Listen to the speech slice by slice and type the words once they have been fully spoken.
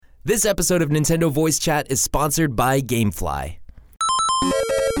This episode of Nintendo Voice Chat is sponsored by GameFly.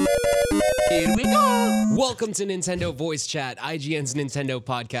 Here we go! Welcome to Nintendo Voice Chat, IGN's Nintendo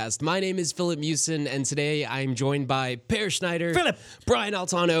podcast. My name is Philip Mewson, and today I'm joined by Per Schneider, Philip, Brian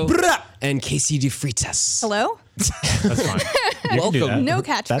Altano, and Casey DeFreitas. Hello? That's fine. Welcome. No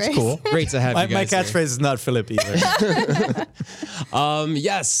catchphrase. That's cool. Great to have you My guys here. catchphrase is not Philip either.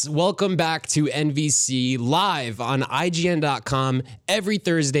 Yes, welcome back to NVC live on IGN.com every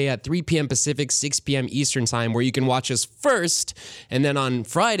Thursday at 3 p.m. Pacific, 6 p.m. Eastern Time, where you can watch us first. And then on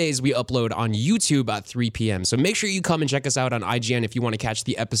Fridays, we upload on YouTube at 3 p.m. So make sure you come and check us out on IGN if you want to catch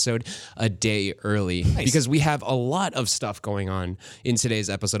the episode a day early. Nice. Because we have a lot of stuff going on in today's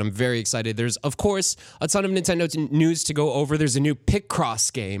episode. I'm very excited. There's, of course, a ton of Nintendo news to go over. There's a new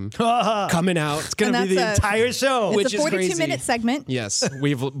Picross game coming out. It's going to be the entire show. Which It's a is crazy. 42-minute segment. Yes,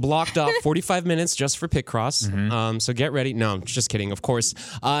 we've blocked off 45 minutes just for Picross. So get ready. No, just kidding, of course.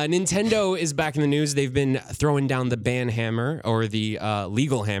 Nintendo is back in the news. They've been throwing down the ban hammer, or the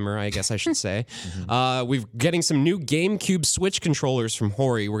legal hammer, I guess I should say. We're getting some new GameCube Switch controllers from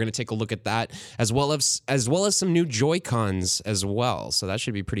Hori. We're going to take a look at that, as well as some new Joy-Cons as well. So that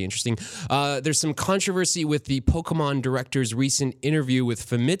should be pretty interesting. There's some controversy with the Pokemon director's recent interview with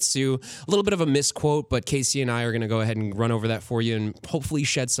Famitsu. A little bit of a misquote, but Casey and I are going to go ahead and run over that for you and hopefully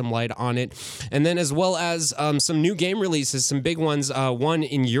shed some light on it. And then as well as some new game releases, some big ones. One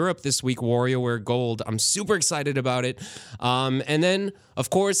in Europe this week, WarioWare Gold. I'm super excited about it. And then, of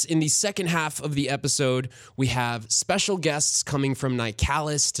course, in the second half of the episode, we have special guests coming from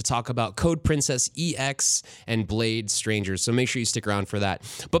Nicalis to talk about Code Princess EX and Blade Strangers. So make sure you stick around for that.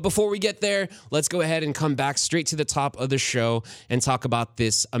 But before we get there, let's go ahead and come back straight to the top of the show and talk about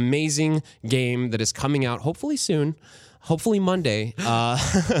this amazing game that is coming out hopefully soon. Hopefully Monday.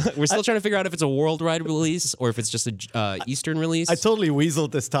 We're still trying to figure out if it's a worldwide release or if it's just a Eastern release. I totally weaseled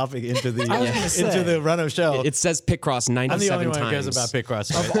this topic into the run of show. It says Picross 97 times. I'm the only one who cares about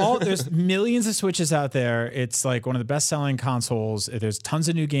Picross. Right? Of all, there's millions of Switches out there. It's like one of the best-selling consoles. There's tons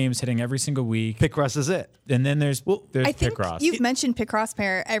of new games hitting every single week. Picross is it. And then there's I think Picross. you've mentioned Picross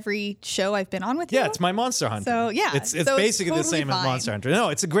Pair every show I've been on with you. Yeah, it's my Monster Hunter. So, yeah. It's So basically the totally same as fine. Monster Hunter. No,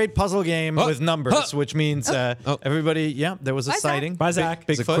 it's a great puzzle game with numbers, which means everybody, there was a Bye, Zach. sighting. Bye, Zach.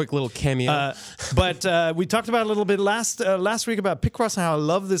 It's a Bigfoot. quick little cameo. But we talked about it a little bit last week about Picross and how I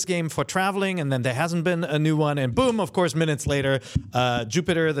love this game for traveling, and then there hasn't been a new one. And boom, of course, minutes later,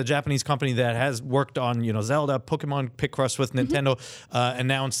 Jupiter, the Japanese company that has worked on Zelda, Pokemon, Picross with Nintendo,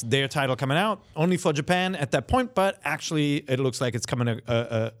 announced their title coming out only for Japan at that point. But actually, it looks like it's coming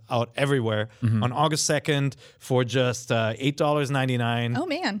out everywhere on August 2nd for just $8.99. Oh,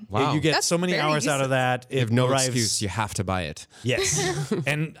 man. Wow. You get That's so many very hours out of that. You have no excuse. You have to buy it. Yes.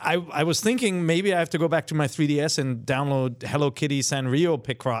 And I was thinking maybe I have to go back to my 3DS and download Hello Kitty Sanrio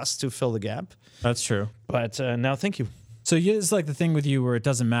Picross to fill the gap. That's true. But now, thank you. So it's like the thing with you where it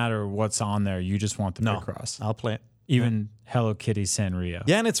doesn't matter what's on there. You just want the Picross. I'll play it. Even Hello Kitty Sanrio.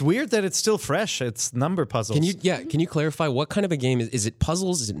 Yeah, and it's weird that it's still fresh. It's number puzzles. Can you clarify what kind of a game is it?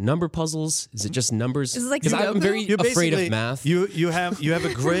 Puzzles? Is it number puzzles? Is it just numbers? Is it like Because I'm Sudoku? very You afraid basically- of math. You have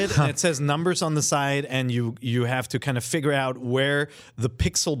a grid and it says numbers on the side, and you have to kind of figure out where the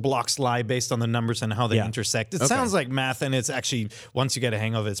pixel blocks lie based on the numbers and how they intersect. It sounds like math, and it's actually, once you get a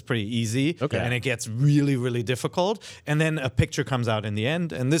hang of it, it's pretty easy. Okay. And it gets really, really difficult. And then a picture comes out in the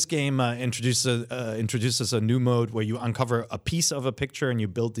end. And this game introduces a new mode where you uncover a piece of a picture and you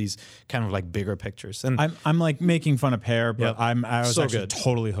build these kind of like bigger pictures. And I'm like making fun of Pear, but Yep. I was So actually good.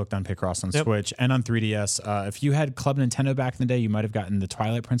 totally hooked on Picross on Yep. Switch and on 3DS. If you had Club Nintendo back in the day, you might have gotten the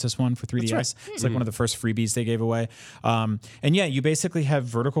Twilight Princess one for 3DS. right. It's like one of the first freebies they gave away. And yeah, you basically have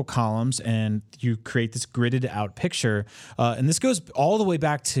vertical columns and you create this gridded out picture. And this goes all the way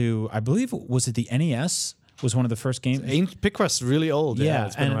back to, I believe, was it the NES? Was one of the first games. Picross really old. Yeah,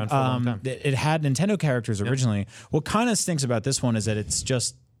 it's been and around for a long time. it had Nintendo characters originally. What kind of stinks about this one is that it's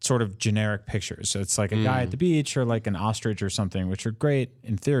just sort of generic pictures. So it's like a guy at the beach or like an ostrich or something, which are great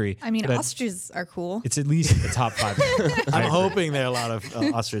in theory. I mean, but ostriches are cool. it's at least the top 5. I'm hoping there are a lot of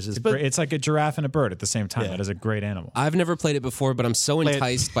ostriches. But It's like a giraffe and a bird at the same time. That is a great animal. I've never played it before, but I'm so Play it.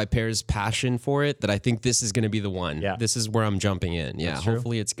 enticed by Pear's passion for it that I think this is going to be the one. Yeah. This is where I'm jumping in. Yeah, true.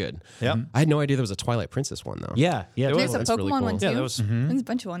 hopefully it's good. Yep. I had no idea there was a Twilight Princess one, though. Yeah. There's a That's Pokemon really cool. one, too. Yeah, there was There's a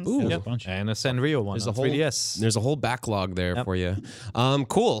bunch of ones. There's a bunch. and a Sanrio one There's on a whole 3DS. There's a whole backlog there for you.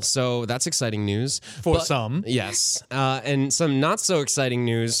 Cool. cool. So that's exciting news For some. Yes, and some not so exciting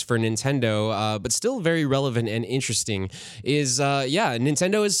news for Nintendo, but still very relevant and interesting. Is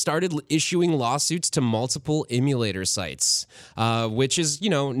Nintendo has started issuing lawsuits to multiple emulator sites, which is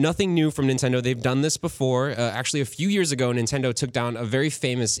nothing new from Nintendo. They've done this before. Actually, a few years ago, Nintendo took down a very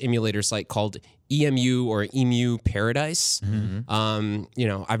famous emulator site called EMU or Emu Paradise.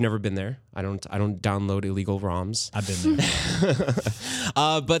 I've never been there. I don't download illegal ROMs. I've been there.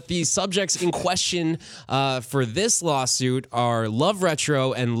 But the subjects in question for this lawsuit are Love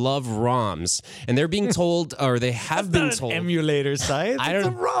Retro and Love ROMs, and they're being told, or they have been told, emulator site. It's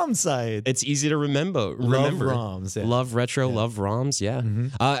a ROM site. It's easy to remember. Love ROMs. Yeah. Love Retro, Love ROMs. Yeah.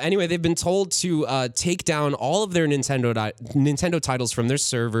 Anyway, they've been told to take down all of their Nintendo titles from their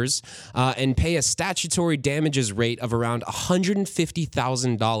servers and pay a statutory damages rate of around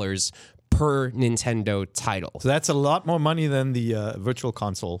 $150,000 per Nintendo title. So that's a lot more money than the virtual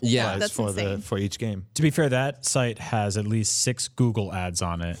console price That's insane. for each game. To be fair, that site has at least 6 Google ads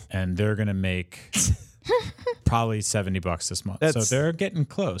on it, and they're going to make probably $70 this month. So they're getting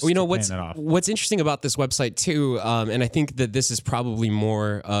close. Well, to paying that off. what's interesting about this website too, and I think that this is probably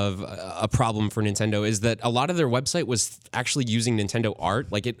more of a problem for Nintendo, is that a lot of their website was actually using Nintendo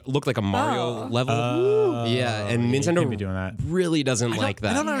art. Like it looked like a Mario level. And Nintendo can't be doing that. really doesn't like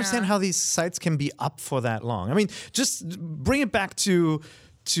that. I don't understand how these sites can be up for that long. I mean, just bring it back to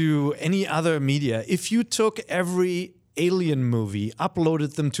any other media. If you took every Alien movie,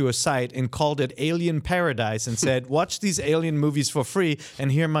 uploaded them to a site and called it Alien Paradise and said, watch these Alien movies for free and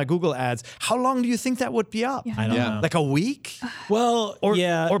here are my Google ads, how long do you think that would be up? I don't know. Like a week? Well,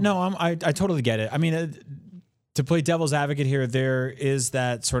 I totally get it. I mean, to play devil's advocate here, there is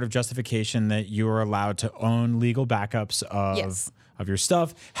that sort of justification that you are allowed to own legal backups of your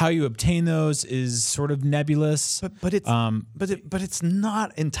stuff. How you obtain those is sort of nebulous. But it's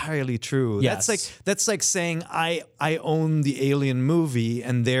not entirely true. Yes. That's like saying I own the Alien movie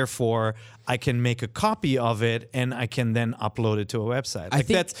and therefore I can make a copy of it and I can then upload it to a website. Like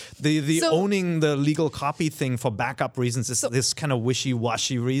that's the owning the legal copy thing for backup reasons is this kind of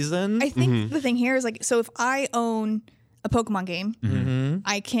wishy-washy reason. I think the thing here is so if I own a Pokemon game,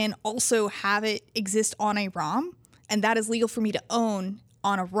 I can also have it exist on a ROM, and that is legal for me to own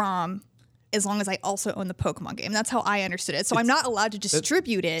on a ROM as long as I also own the Pokemon game. That's how I understood it. So I'm not allowed to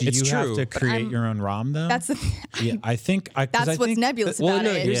distribute it. Do you true, have to create your own ROM though? That's the I think that's what's nebulous about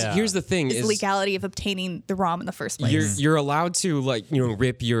it. Here's the thing: is legality of obtaining the ROM in the first place. You're allowed to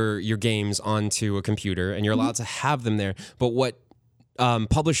rip your games onto a computer, and you're allowed to have them there. But what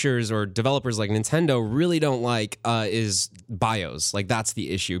publishers or developers like Nintendo really don't like is BIOS. Like that's the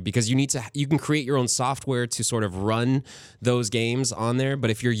issue, because you can create your own software to sort of run those games on there.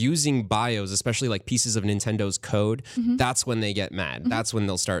 But if you're using BIOS, especially like pieces of Nintendo's code, that's when they get mad. That's when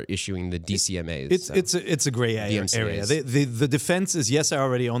they'll start issuing the DCMAs. It's a gray area. The defense is, yes, I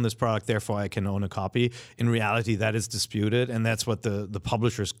already own this product, therefore I can own a copy. In reality, that is disputed, and that's what the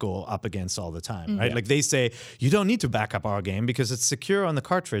publishers go up against all the time, right? Like they say, you don't need to back up our game because it's secure on the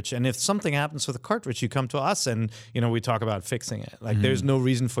cartridge, and if something happens with the cartridge, you come to us and we talk about fixing it. Like there's no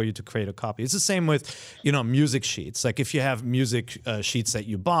reason for you to create a copy. It's the same with music sheets. Like if you have music sheets that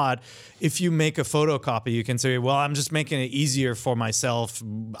you bought, if you make a photocopy, you can say, well, I'm just making it easier for myself,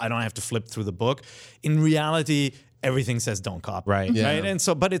 I don't have to flip through the book. In reality, everything says don't copy. Right. Yeah. Right. And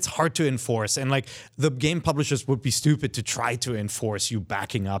so, but it's hard to enforce. And like the game publishers would be stupid to try to enforce you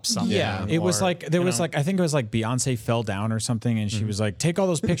backing up something. Yeah. It was like, I think it was like Beyonce fell down or something. And she was like, take all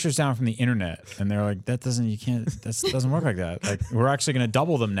those pictures down from the internet. And they're like, that doesn't work like that. Like we're actually going to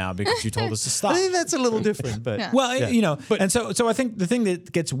double them now because you told us to stop. I think that's a little different, but and so I think the thing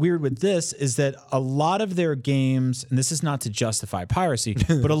that gets weird with this is that a lot of their games, and this is not to justify piracy,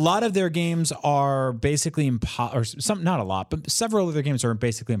 but a lot of their games are basically not a lot, but several of their games are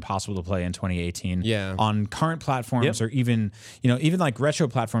basically impossible to play in 2018 on current platforms or even like retro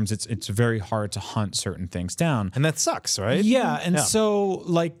platforms. It's very hard to hunt certain things down. And that sucks, right? Yeah. And so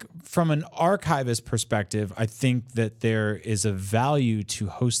like from an archivist perspective, I think that there is a value to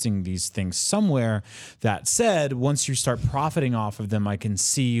hosting these things somewhere. That said, once you start profiting off of them, I can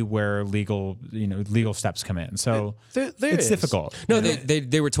see where legal steps come in. So it's difficult. No,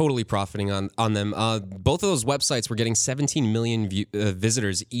 they were totally profiting on them. Both of those websites sites were getting 17 million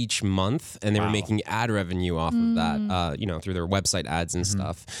visitors each month, and they were making ad revenue off of that, through their website ads and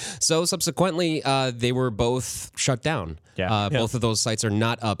stuff. So subsequently, they were both shut down. Both of those sites are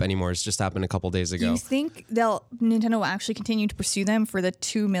not up anymore. It's just happened a couple days Do ago. you think Nintendo will actually continue to pursue them for the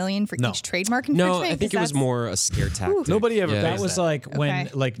 $2 million for each trademark infringement? No, I think it was more a scare tactic. Nobody ever. That was like when Okay.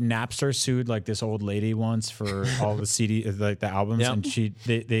 like Napster sued like this old lady once for all the CD like the albums, and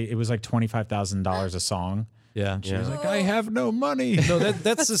it was like $25,000 a song. Yeah. She was like, I have no money. No,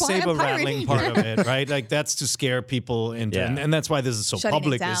 that's the why I'm saber rattling pirating. part of it, right? Like that's to scare people into, and that's why this is so Shutting it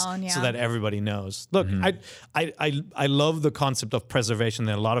public, is down, so yeah. that everybody knows. Look, I love the concept of preservation.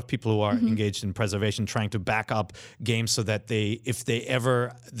 There are a lot of people who are engaged in preservation, trying to back up games so that if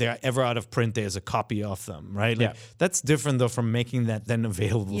they're ever out of print, there's a copy of them, right? Like, that's different though from making that then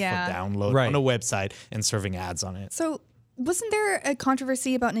available for download on a website and serving ads on it. So, wasn't there a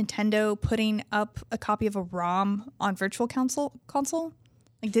controversy about Nintendo putting up a copy of a ROM on Virtual Console?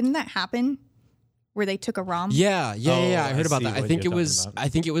 Like, didn't that happen? Where they took a ROM? Yeah. I heard about see that. I what think you're it was. talking about. I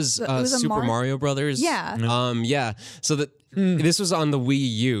think it was a Super Mario Brothers. Yeah. So that this was on the Wii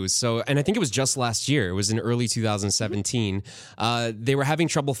U. So, and I think it was just last year. It was in early 2017. They were having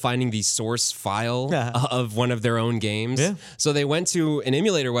trouble finding the source file of one of their own games. Yeah. So they went to an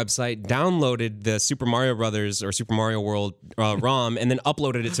emulator website, downloaded the Super Mario Brothers or Super Mario World ROM, and then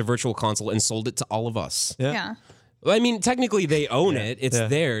uploaded it to Virtual Console and sold it to all of us. Yeah. Well, I mean, technically they own it; it's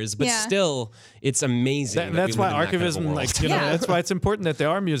theirs, but Yeah. still, it's amazing. That's we why live in that kind of a archivism, world. like Yeah. that's why it's important that there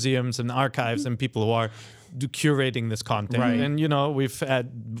are museums and archives and people who are curating this content. Right. And we've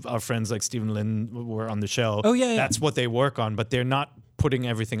had our friends like Stephen Lin who were on the show. Oh, yeah. That's what they work on, but they're not putting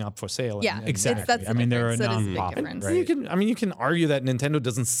everything up for sale. Yeah. And Exactly. That's the I mean, they're a difference. That is the big non-profit, difference. right? You can argue that Nintendo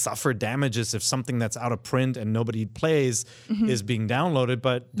doesn't suffer damages if something that's out of print and nobody plays is being downloaded,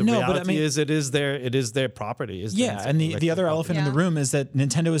 but the No, but I reality mean- is it is their property. Yeah, and the other elephant in the Yeah. room is that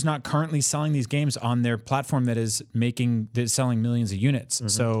Nintendo is not currently selling these games on their platform that is selling millions of units.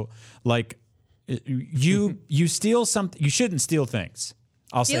 So, like, you steal something, you shouldn't steal things.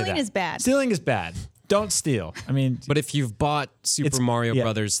 I'll say Stealing that. is bad. Stealing is bad. Don't steal. I mean, But if you've bought Super Mario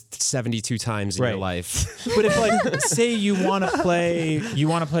Brothers 72 times in your Right. life, but if like say you want to play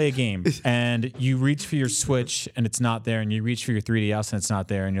a game and you reach for your Switch and it's not there, and you reach for your 3DS and it's not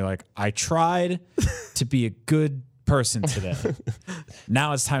there, and you're like, I tried to be a good person today.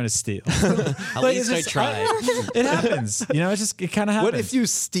 Now it's time to steal. at least I tried. It happens. It kind of happens. What if you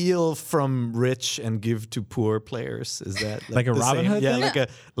steal from rich and give to poor players? Is that Like a the Robin same? Hood Yeah, thing?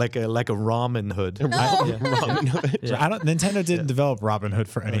 like a ramen hood. Nintendo didn't develop Robin Hood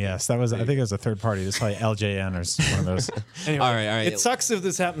for NES. That was, I think it was a third party. This is probably LJN or one of those. Anyway, All right. It sucks if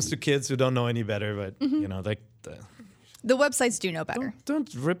this happens to kids who don't know any better, but The websites do know better.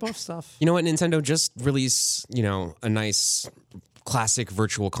 don't rip off stuff. You know what? Nintendo just release, a nice classic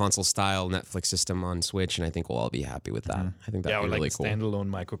virtual console style Netflix system on Switch, and I think we'll all be happy with that. I think that'd Yeah, be or like really a cool. standalone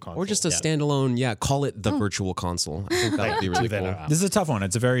micro console. Or just a standalone, call it the virtual console. I think that would be really cool. This is a tough one.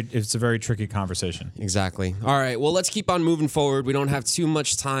 It's a very tricky conversation. Exactly. All right. Well, let's keep on moving forward. We don't have too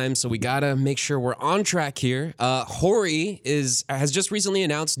much time, so we gotta make sure we're on track here. Hori has just recently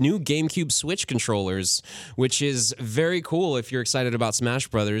announced new GameCube Switch controllers, which is very cool if you're excited about Smash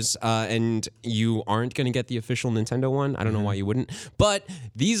Brothers and you aren't gonna get the official Nintendo one. I don't know why you wouldn't, but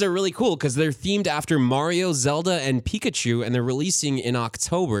these are really cool because they're themed after Mario, Zelda, and Pikachu, and they're releasing in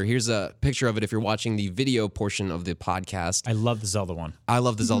October. Here's a picture of it if you're watching the video portion of the podcast. I love the Zelda one. I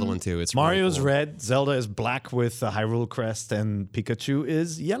love the Zelda one too. It's Mario's really cool. red, Zelda is black with a Hyrule crest, and Pikachu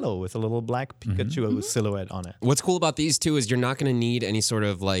is yellow with a little black Pikachu silhouette on it. What's cool about these two is you're not going to need any sort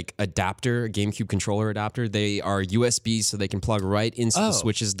of like adapter, GameCube controller adapter. They are USB, so they can plug right into the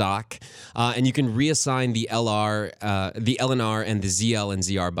Switch's dock, and you can reassign the LNR, and the ZL and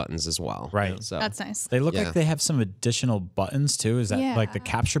ZR buttons as well. Right. So That's nice. They look Yeah. like they have some additional buttons too. Is that Yeah. like the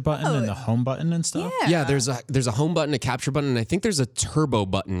capture button and the home button and stuff? yeah, there's a home button, a capture button, and I think there's a turbo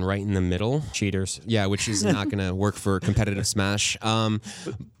button right in the middle. Cheaters. Yeah, which is not going to work for competitive Smash.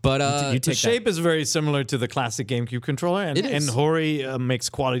 But You The take shape is very similar to the classic GameCube controller, and Hori makes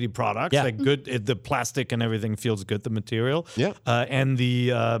quality products. Yeah. Like good, the plastic and everything feels good. The material, Yeah. and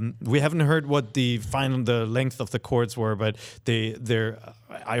the we haven't heard what the length of the cords were, but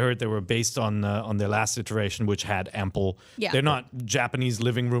I heard they were based on their last iteration, which had ample. Yeah. They're not Japanese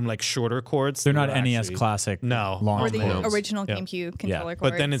living room like shorter cords. They're not They're NES actually- classic. No. long Or the cords. original GameCube controller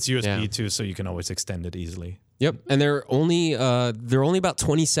But then cords. it's USB Yeah. too, so you can always extend it easily. Yep, and they're only about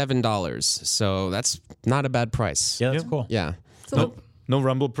 $27, so that's not a bad price. Yeah, that's cool. Yeah. So No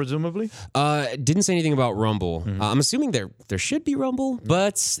Rumble, presumably. Didn't say anything about Rumble. I'm assuming there should be Rumble,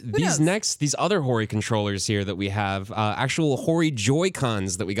 but these other Hori controllers here that we have, actual Hori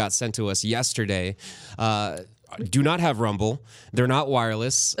Joy-Cons that we got sent to us yesterday, do not have Rumble. They're not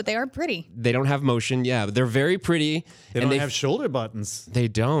wireless. But they are pretty. They don't have motion. Yeah, they're very pretty. They don't have shoulder buttons. They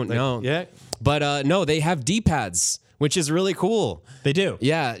don't. No. Yeah. But no, they have D-pads, which is really cool. They do.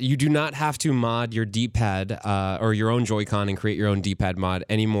 Yeah, you do not have to mod your D-pad or your own Joy-Con and create your own D-pad mod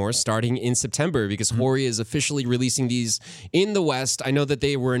anymore starting in September because Hori is officially releasing these in the West. I know that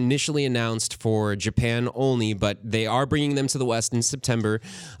they were initially announced for Japan only, but they are bringing them to the West in September.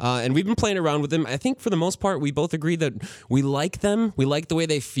 And we've been playing around with them. I think for the most part, we both agree that we like them. We like the way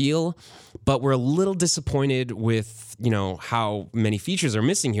they feel, but we're a little disappointed with, how many features are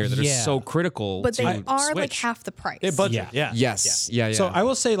missing here that are so critical But to they are Switch. like half the price. They budget. Yeah. Yes. Yeah. So I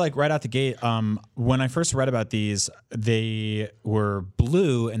will say, like right out the gate, when I first read about these, they were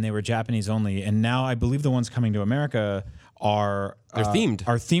blue and they were Japanese only, and now I believe the ones coming to America are themed.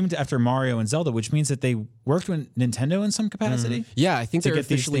 Are themed after Mario and Zelda, which means that they worked with Nintendo in some capacity. Yeah, I think to they're get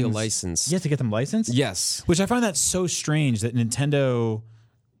these officially a things- license. Yeah, to get them licensed. Yes. Which I find that so strange that Nintendo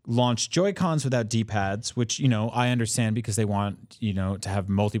launched Joy-Cons without D-pads, which, I understand because they want, to have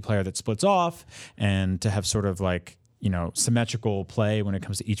multiplayer that splits off and to have sort of like, symmetrical play when it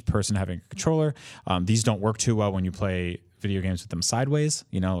comes to each person having a controller. These don't work too well when you play video games with them sideways,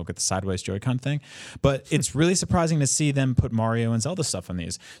 look at the sideways Joy-Con thing. But it's really surprising to see them put Mario and Zelda stuff on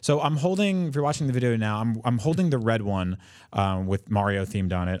these. So I'm holding, if you're watching the video now, I'm holding the red one with Mario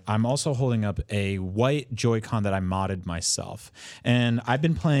themed on it. I'm also holding up a white Joy-Con that I modded myself. And I've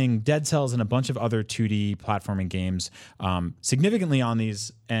been playing Dead Cells and a bunch of other 2D platforming games significantly on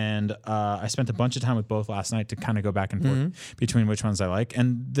these. And I spent a bunch of time with both last night to kind of go back and forth between which ones I like.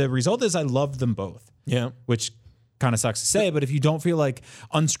 And the result is I loved them both. Yeah. Which kind of sucks to say, but if you don't feel like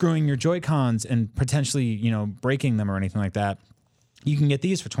unscrewing your Joy-Cons and potentially, breaking them or anything like that, you can get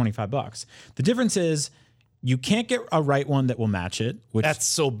these for $25. The difference is you can't get a right one that will match it, which That's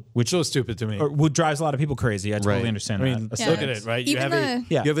so stupid to me. or would drives a lot of people crazy. I totally Right. understand I mean, that. look at it, right? You Even have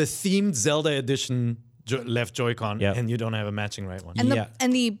the- you have a themed Zelda edition left Joy-Con, Yep. and you don't have a matching right one. And the Yeah.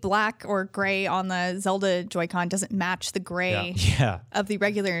 and the black or gray on the Zelda Joy-Con doesn't match the gray Yeah. of the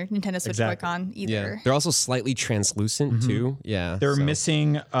regular Nintendo Switch Exactly. Joy-Con either. Yeah. They're also slightly translucent too. Yeah. They're so-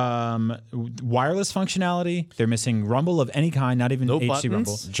 missing wireless functionality. They're missing rumble of any kind, not even No HC buttons?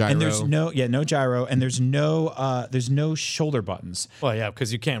 rumble. Gyro. And there's no gyro, and there's no shoulder buttons. Well, yeah,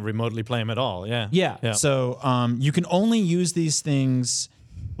 because you can't remotely play them at all. Yeah. Yeah. So you can only use these things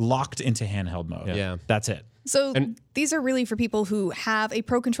locked into handheld mode. Yeah. That's it. So these are really for people who have a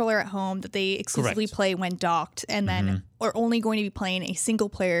Pro controller at home that they exclusively Correct. play when docked, and then are only going to be playing a single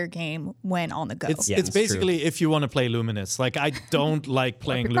player game when on the go. It's that's basically if you want to play Luminous. Like I don't like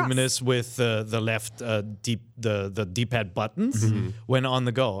playing Picross. Luminous with the left the D-pad buttons when on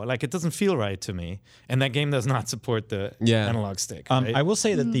the go. Like it doesn't feel right to me, and that game does not support the Yeah. analog stick. Right? I will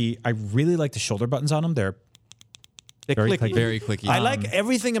say that I really like the shoulder buttons on them. They're They're very clicky. clicky. Very clicky. I like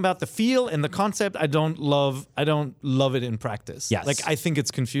everything about the feel and the concept. I don't love it in practice. Yes. Like I think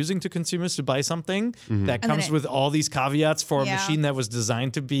it's confusing to consumers to buy something that And then comes with all these caveats for a Yeah. machine that was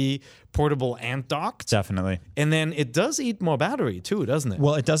designed to be portable and docked. definitely. And then it does eat more battery too, doesn't it?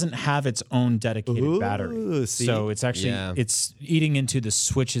 Well, it doesn't have its own dedicated battery, see? so it's actually Yeah. it's eating into the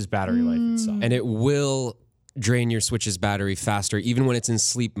Switch's battery life itself. and it will drain your Switch's battery faster, even when it's in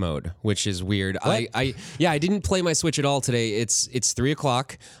sleep mode, which is weird. I didn't play my Switch at all today. It's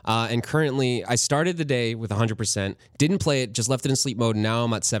 3:00, and currently I started the day with 100%. Didn't play it, just left it in sleep mode. And now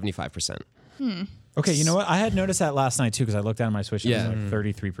I'm at 75%. Okay, you know what? I had noticed that last night too because I looked down at my Switch and Yeah. it was like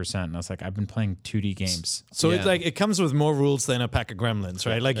 33%, and I was like, I've been playing 2D games. So Yeah. it's like it comes with more rules than a pack of gremlins,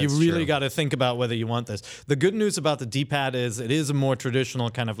 right? Like you that's really true. got to think about whether you want this. The good news about the D-pad is it is a more traditional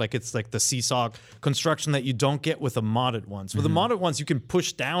kind of like it's like the seesaw construction that you don't get with the modded ones. With the modded ones, you can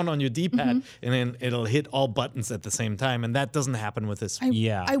push down on your D-pad and then it'll hit all buttons at the same time, and that doesn't happen with this.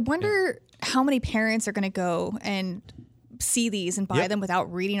 I wonder how many parents are going to go and see these and buy Yep. them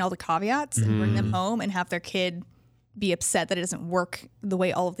without reading all the caveats and bring them home and have their kid be upset that it doesn't work the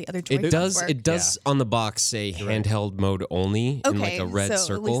way all of the other Joy-Cons work. It does on the box say handheld mode only in like a red so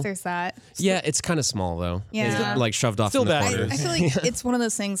circle. at least there's that. Yeah, it's kind of small though. Yeah. It's like shoved off Still in the bad. corner. I feel like it's one of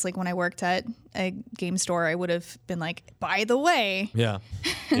those things like when I worked at a game store, I would have been like, by the way, Yeah.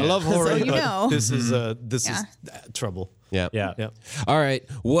 I love horror, you but know. this is trouble. Yeah. Yeah. Yeah. All right.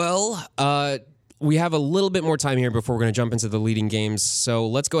 Well, we have a little bit more time here before we're going to jump into the leading games. So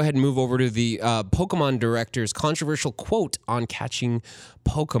let's go ahead and move over to the Pokemon director's controversial quote on catching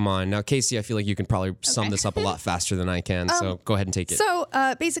Pokemon. Now, Casey, I feel like you can probably sum this up a lot faster than I can. So go ahead and take it. So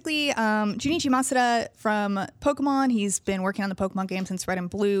basically, Junichi Masuda from Pokemon, he's been working on the Pokemon game since Red and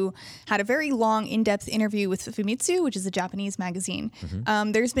Blue, had a very long, in-depth interview with Famitsu, which is a Japanese magazine.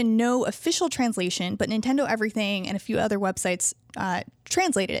 There's been no official translation, but Nintendo Everything and a few other websites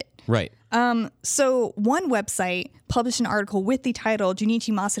translated it. Right. So one website published an article with the title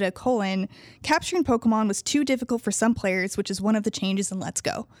Junichi Masuda: Capturing Pokemon was too difficult for some players, which is one of the changes in Let's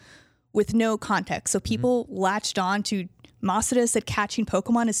Go, with no context. So people latched on to Masuda said catching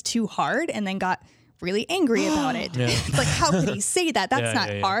Pokemon is too hard and then got really angry about it. It's like, how could he say that? That's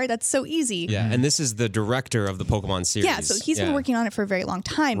not hard. That's so easy. Yeah, and this is the director of the Pokemon series. Yeah, so he's been working on it for a very long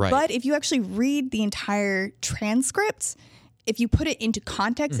time. Right. But if you actually read the entire transcript, if you put it into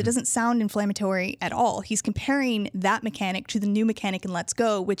context, it doesn't sound inflammatory at all. He's comparing that mechanic to the new mechanic in Let's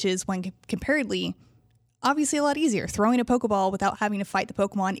Go, which is, when comparedly, obviously a lot easier. Throwing a Pokeball without having to fight the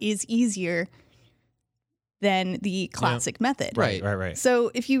Pokemon is easier than the classic method. Right. So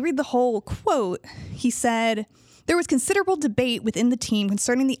if you read the whole quote, he said, there was considerable debate within the team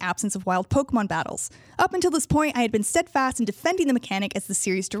concerning the absence of wild Pokemon battles. Up until this point, I had been steadfast in defending the mechanic as the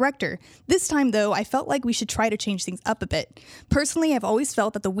series director. This time, though, I felt like we should try to change things up a bit. Personally, I've always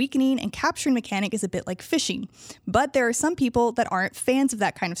felt that the weakening and capturing mechanic is a bit like fishing, but there are some people that aren't fans of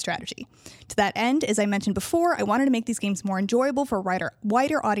that kind of strategy. To that end, as I mentioned before, I wanted to make these games more enjoyable for a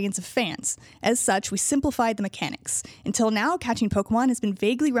wider audience of fans. As such, we simplified the mechanics. Until now, catching Pokemon has been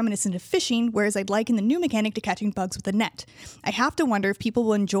vaguely reminiscent of fishing, whereas I'd liken the new mechanic to catching bugs with a net. I have to wonder if people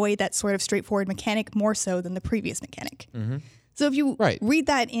will enjoy that sort of straightforward mechanic more so than the previous mechanic. So if you read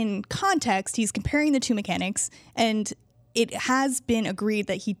that in context, he's comparing the two mechanics, and it has been agreed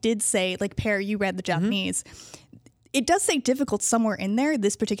that he did say, like, Per, you read the Japanese, it does say difficult somewhere in there.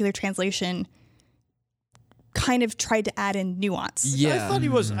 This particular translation kind of tried to add in nuance. Yeah. I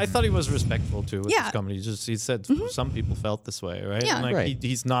thought he was respectful too with Yeah. his company. He said some people felt this way, right? Yeah. And like Right.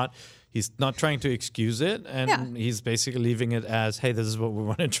 he's not trying to excuse it, and he's basically leaving it as, hey, this is what we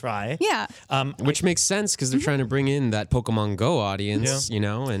want to try. Yeah. Which makes sense because they're trying to bring in that Pokemon Go audience, you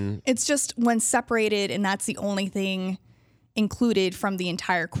know, and It's just when separated and that's the only thing included from the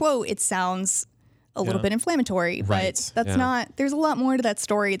entire quote, it sounds a little bit inflammatory, Right. but that's Yeah. not, there's a lot more to that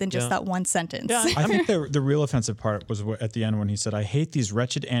story than just that one sentence. Yeah. I think the real offensive part was at the end when he said, I hate these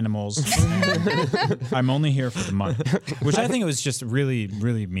wretched animals. And I'm only here for the money, which I think it was just really,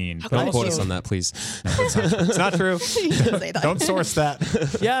 really mean. But don't quote also- us on that, please. It's not true. You shouldn't say that. Don't source that.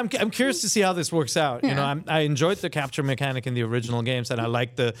 Yeah, I'm curious to see how this works out. You know, I enjoyed the capture mechanic in the original games, and I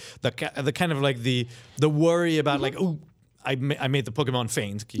like the kind of like the worry about like, oh, I made the Pokemon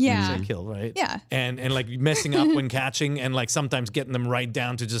faint. You Yeah. say kill, right? Yeah. And like messing up when catching, and like sometimes getting them right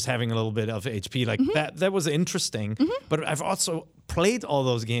down to just having a little bit of HP. Like that was interesting. But I've also played all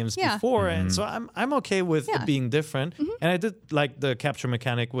those games Yeah. before, and so I'm okay with it being different. And I did like the capture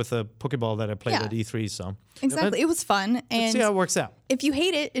mechanic with a Pokeball that I played Yeah. at E3. So Exactly. It was fun. let's And see how it works out. if you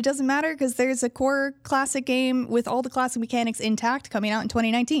hate it, it doesn't matter because there's a core classic game with all the classic mechanics intact coming out in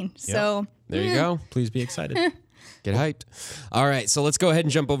 2019. So There you go. Please be excited. Get hyped. All right, so let's go ahead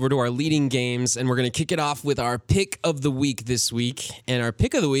and jump over to our leading games, and we're going to kick it off with our pick of the week this week. And our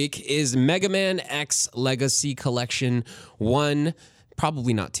pick of the week is Mega Man X Legacy Collection 1.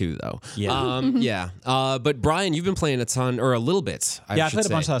 Probably not 2, though. Yeah. But Brian, you've been playing a ton, or a little bit. I should played a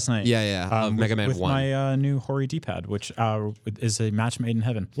say. bunch last night. Yeah, of Mega Man with 1. my new Hori D-pad, which is a match made in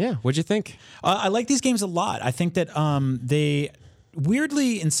heaven. Yeah, what'd you think? I like these games a lot. I think that they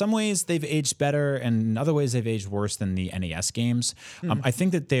weirdly, in some ways, they've aged better, and in other ways, they've aged worse than the NES games. I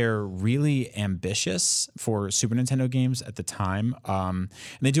think that they're really ambitious for Super Nintendo games at the time, and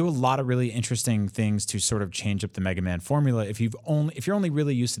they do a lot of really interesting things to sort of change up the Mega Man formula. If you're only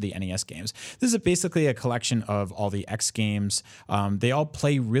really used to the NES games, this is basically a collection of all the X games. They all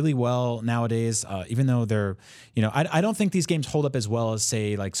play really well nowadays, even though they're, I don't think these games hold up as well as,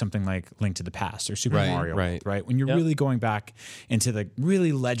 say, like something like Link to the Past or Super Mario World, right? When you're really going back into the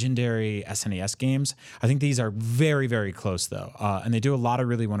really legendary SNES games. I think these are very, very close, though. And they do a lot of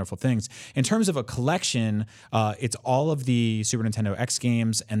really wonderful things. In terms of a collection, it's all of the Super Nintendo X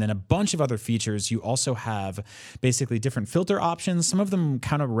games and then a bunch of other features. You also have basically different filter options. Some of them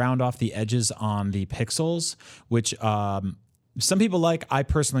kind of round off the edges on the pixels, which some people I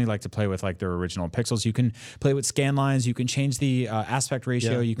personally like to play with like their original pixels. You can play with scan lines. You can change the aspect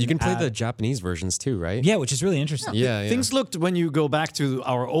ratio. Yeah. You can play add- the Japanese versions too, right? Yeah, which is really interesting. Yeah. Things looked, when you go back to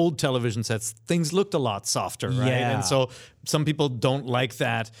our old television sets, things looked a lot softer, right? Yeah. And so some people don't like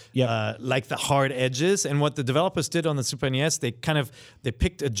that, Yep. like the hard edges. And what the developers did on the Super NES, they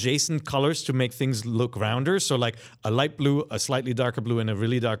picked adjacent colors to make things look rounder. So like a light blue, a slightly darker blue, and a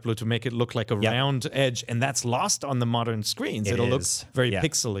really dark blue to make it look like a round edge. And that's lost on the modern screens. It It'll look is. very Yeah.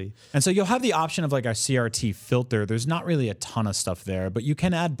 pixely. And so you'll have the option of like a CRT filter. There's not really a ton of stuff there, but you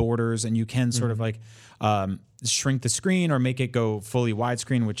can add borders and you can sort of like shrink the screen or make it go fully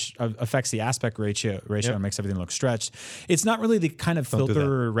widescreen, which affects the aspect ratio and makes everything look stretched. It's not really the kind of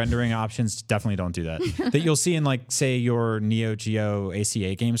filter rendering options. Definitely don't do that. That you'll see in like, say, your Neo Geo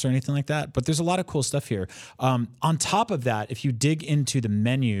ACA games or anything like that. But there's a lot of cool stuff here. On top of that, if you dig into the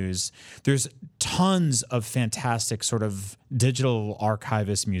menus, there's tons of fantastic sort of digital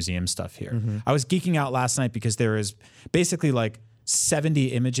archivist museum stuff here. I was geeking out last night because there is basically like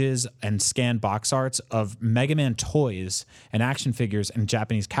 70 images and scanned box arts of Mega Man toys and action figures and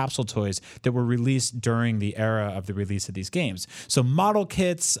Japanese capsule toys that were released during the era of the release of these games. So model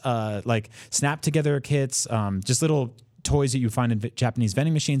kits, like snap together kits, just little toys that you find in Japanese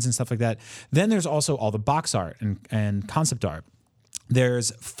vending machines and stuff like that. Then there's also all the box art and concept art.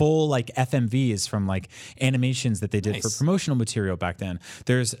 There's full like FMVs from like animations that they did for promotional material back then.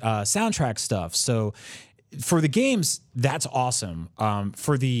 There's soundtrack stuff. So for the games, that's awesome.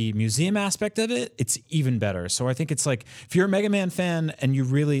 For the museum aspect of it, it's even better. So I think it's like, if you're a Mega Man fan and you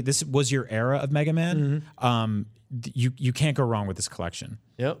really, this was your era of Mega Man, you can't go wrong with this collection.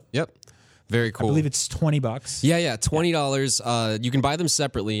 Yep. Very cool. I believe it's $20. Yeah, $20. You can buy them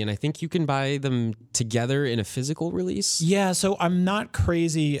separately, and I think you can buy them together in a physical release. Yeah, so I'm not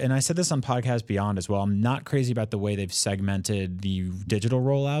crazy, and I said this on Podcast Beyond as well. I'm not crazy about the way they've segmented the digital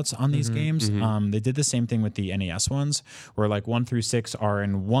rollouts on these games. They did the same thing with the NES ones, where like 1 through 6 are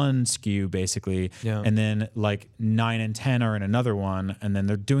in one SKU basically, and then like 9 and 10 are in another one, and then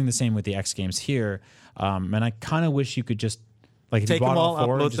they're doing the same with the X games here. And I kind of wish you could just like if Take you them bought all,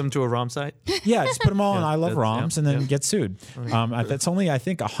 four, upload just- them to a ROM site. Yeah, just put them all in I Love that's- ROMs and then get sued. That's only, I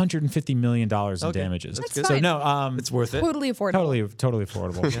think, $150 million in damages. That's So fine. no, It's worth it. Totally affordable. totally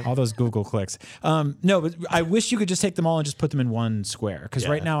affordable. All those Google clicks. No, but I wish you could just take them all and just put them in one square. Because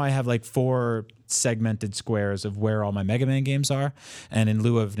right now I have like 4 segmented squares of where all my Mega Man games are. And in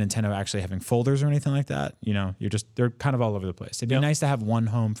lieu of Nintendo actually having folders or anything like that, you know, they're kind of all over the place. It'd be nice to have one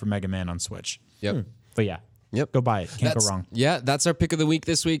home for Mega Man on Switch. Yep. But yeah. Yep. Go buy it. Can't go wrong. Yeah, that's our pick of the week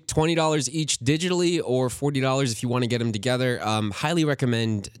this week. $20 each digitally or $40 if you want to get them together. Highly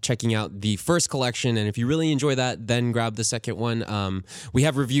recommend checking out the first collection. And if you really enjoy that, then grab the second one. We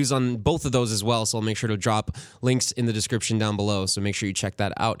have reviews on both of those as well. So I'll make sure to drop links in the description down below. So make sure you check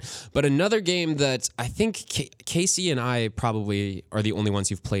that out. But another game that I think Casey and I probably are the only ones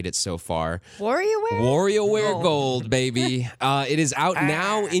who've played it so far. WarioWare Gold, baby. It is out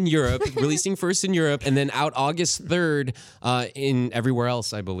now in Europe, releasing first in Europe and then out August 3rd in everywhere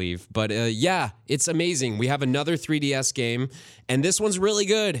else, I believe. But yeah, it's amazing. We have another 3DS game, and this one's really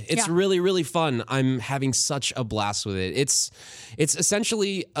good. It's really, really fun. I'm having such a blast with it. It's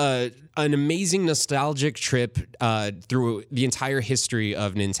essentially an amazing nostalgic trip through the entire history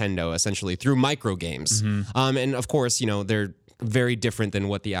of Nintendo, essentially, through micro games. And of course, you know, they're very different than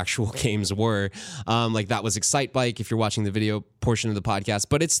what the actual games were. Like that was Excite Bike if you're watching the video portion of the podcast,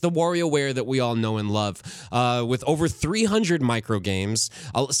 but it's the WarioWare that we all know and love with over 300 micro games.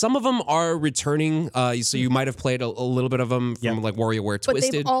 Some of them are returning, so you might have played a little bit of them from like WarioWare But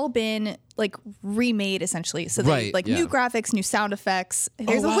Twisted. they've all been like remade essentially. So they Right, new graphics, new sound effects.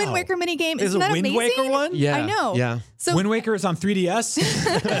 There's a wow. Wind Waker mini game. There's Isn't a that Wind amazing? Waker one? Yeah, I know. yeah. So Wind Waker is on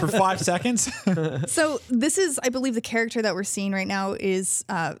 3DS for 5 seconds. so this is, I believe, the character that we're seeing right now is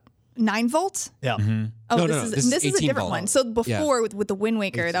 9 Volt. Yeah. Oh, No, this is a 18 different volt. one. So before with the Wind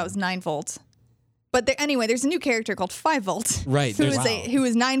Waker, that was 9 Volt. But anyway, there's a new character called 5 Volt. Right, Who there's- is who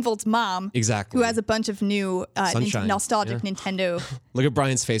is 9 Volt's mom. Exactly. Who has a bunch of new Sunshine, nostalgic Nintendo. Look at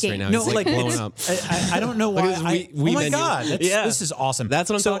Brian's face right now. No, He's like blowing up. I don't know why. at his Wii oh my menu. god! Yeah. This is awesome. That's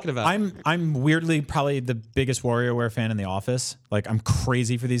what I'm So talking about. I'm weirdly probably the biggest WarioWare fan in the office. Like I'm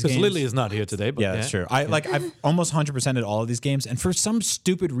crazy for these Because games. Lily is not here today. But Yeah, that's true. I've almost 100%ed all of these games, and for some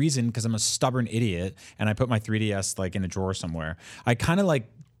stupid reason, because I'm a stubborn idiot, and I put my 3DS like in a drawer somewhere, I kind of like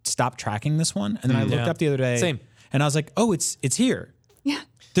stopped tracking this one, and then I looked up the other day, Same. and I was like, oh, it's here. Yeah.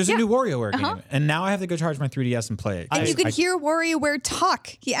 There's a new WarioWare game, and now I have to go charge my 3DS and play it. And you can hear WarioWare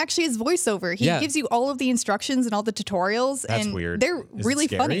talk. He actually has voiceover. He gives you all of the instructions and all the tutorials. That's and weird. They're Is it really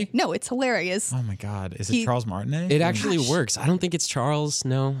scary? funny. No, it's hilarious. Oh my God. Is it Charles Martinet? It actually works. I don't think it's Charles,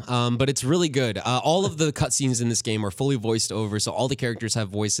 no, but it's really good. All of the cutscenes in this game are fully voiced over, so all the characters have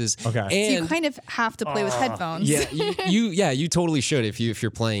voices. Okay. So you And kind of have to play with headphones. yeah, you totally should if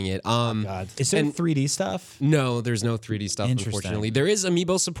you're playing it. God. Is there 3D stuff? No, there's no 3D stuff, Interesting. unfortunately. There is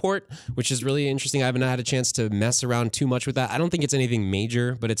amiibo support, which is really interesting. I haven't had a chance to mess around too much with that. I don't think it's anything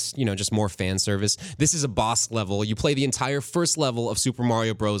major, but it's, just more fan service. This is a boss level. You play the entire first level of Super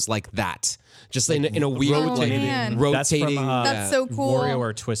Mario Bros. Like that. Just in a weird, man. rotating. That's so cool.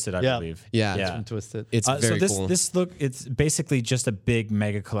 WarioWare Twisted, I believe. Yeah. Twisted. It's very cool. It's basically just a big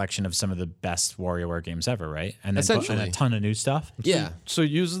mega collection of some of the best WarioWare games ever, right? And then Essentially. and a ton of new stuff. Yeah. So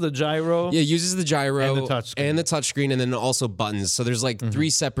uses the gyro. Yeah, it uses the gyro And the touchscreen. and the touchscreen, and then also buttons. So there's like 3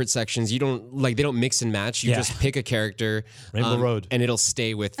 separate sections. You don't they don't mix and match. You Yeah. just pick a character, Rainbow Road. and it'll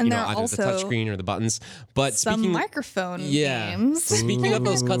stay with And there either are the also touchscreen or the buttons. But Some speaking microphone yeah. games. Speaking of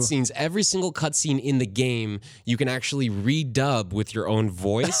those cutscenes, every single cutscene in the game you can actually redub with your own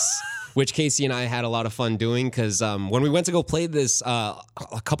voice. Which Casey and I had a lot of fun doing because when we went to go play this a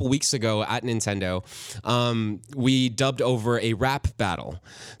couple weeks ago at Nintendo, we dubbed over a rap battle.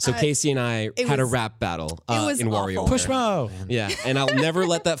 So Casey and I had a rap battle was in awful. WarioWare. Pushmo. Yeah, and I'll never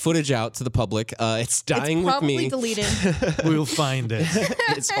let that footage out to the public. It's dying It's with probably me. deleted. We'll find it.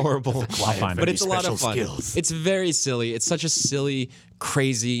 It's horrible. I'll find But it. it's a lot of fun. It's very silly. It's such a silly,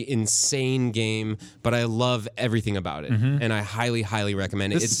 crazy, insane game, but I love everything about it, and I highly, highly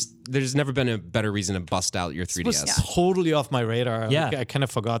recommend it. There's never been a better reason to bust out your 3DS. was totally off my radar. Yeah. I kind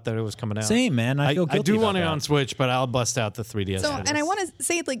of forgot that it was coming out. Same, man. I feel guilty do about want it that. on Switch, but I'll bust out the 3DS. So, and I want to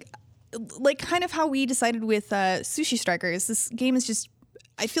say, like kind of how we decided with Sushi Strikers. This game is just,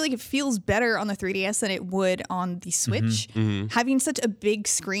 I feel like it feels better on the 3DS than it would on the Switch. Having such a big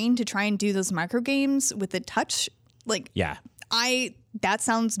screen to try and do those micro games with the touch, Yeah. that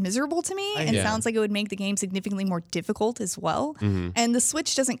sounds miserable to me, and sounds like it would make the game significantly more difficult as well. And the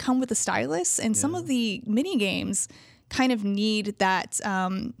Switch doesn't come with a stylus, and some of the mini games kind of need that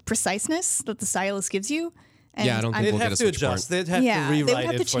preciseness that the stylus gives you. And Yeah, I don't think they'd we'll get have a to Switch adjust. port. They'd have Yeah, to they would rewrite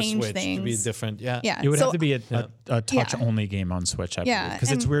have it to for change Switch to be things. different. Yeah. Yeah, It would so, have to be a touch-only game on Switch, I believe. Yeah, Because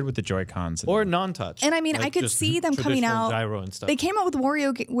it's and- weird with the Joy-Cons. Or non-touch. And I mean, Like I could just see them coming traditional out. gyro and stuff. They came out with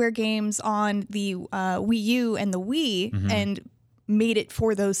WarioWare games on the Wii U and the Wii, and made it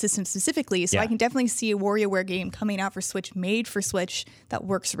for those systems specifically. So Yeah. I can definitely see a WarioWare game coming out for Switch, made for Switch, that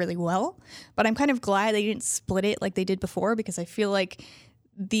works really well. But I'm kind of glad they didn't split it like they did before, because I feel like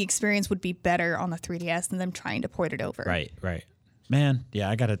the experience would be better on the 3DS than them trying to port it over. Right. Man, yeah,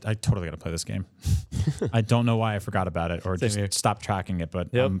 I totally gotta play this game. I don't know why I forgot about it or just here. stopped tracking it, but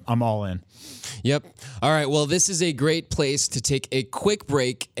Yep. I'm all in. Yep. All right. Well, this is a great place to take a quick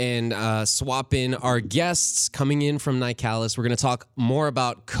break and swap in our guests coming in from Nicalis. We're going to talk more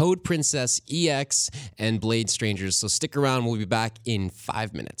about Code Princess EX and Blade Strangers. So stick around. We'll be back in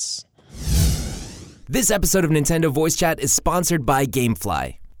 5 minutes. This episode of Nintendo Voice Chat is sponsored by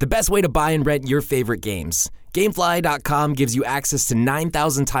GameFly, the best way to buy and rent your favorite games. GameFly.com gives you access to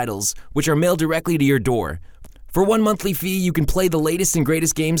 9,000 titles, which are mailed directly to your door. For one monthly fee, you can play the latest and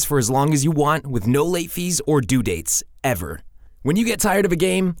greatest games for as long as you want with no late fees or due dates, ever. When you get tired of a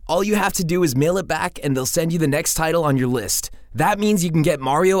game, all you have to do is mail it back and they'll send you the next title on your list. That means you can get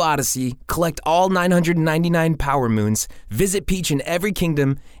Mario Odyssey, collect all 999 Power Moons, visit Peach in every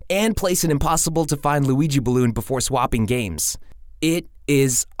kingdom, and place an impossible-to-find Luigi balloon before swapping games. It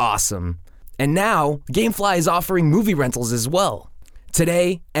is awesome. And now, GameFly is offering movie rentals as well.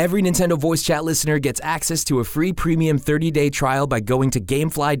 Today, every Nintendo Voice Chat listener gets access to a free premium 30-day trial by going to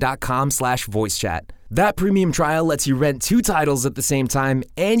gamefly.com/voicechat. That premium trial lets you rent 2 titles at the same time,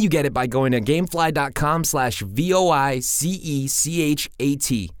 and you get it by going to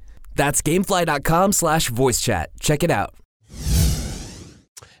gamefly.com/voicechat. That's gamefly.com/voicechat. Check it out.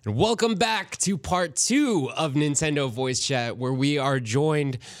 And welcome back to part 2 of Nintendo Voice Chat, where we are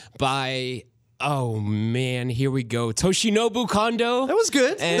joined by, oh man, here we go, Toshinobu Kondo. That was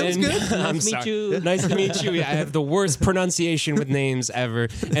good. That was And- good. I'm Nice to meet sorry. you. Nice to meet you. I have the worst pronunciation with names ever.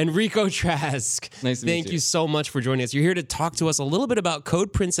 And Rico Trask. Nice to meet Thank you. you so much for joining us. You're here to talk to us a little bit about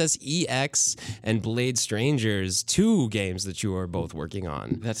Code Princess EX and Blade Strangers, 2 games that you are both working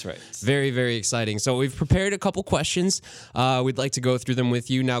on. That's right. Very, very exciting. So we've prepared a couple questions. We'd like to go through them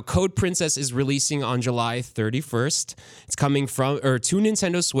with you. Now, Code Princess is releasing on July 31st. It's coming to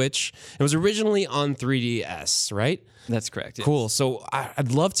Nintendo Switch. It was originally originally on 3DS, right? That's correct. Yes. Cool. So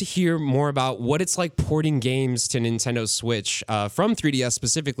I'd love to hear more about what it's like porting games to Nintendo Switch from 3DS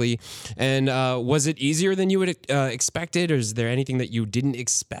specifically. And was it easier than you would expected, or is there anything that you didn't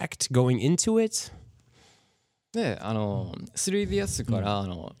expect going into it? で、3DS から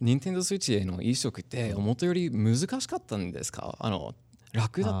Nintendo Switch への移植って思ったより難しかったんですか？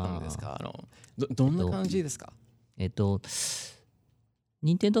楽だったんですか？どんな感じですか？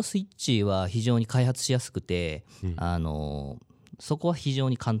任天堂スイッチは非常に開発しやすくて、そこは非常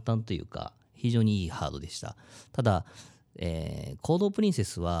に簡単というか非常にいいハードでした。ただ、コードプリンセ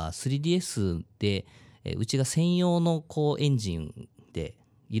スは 3DS で、うちが専用のエンジンで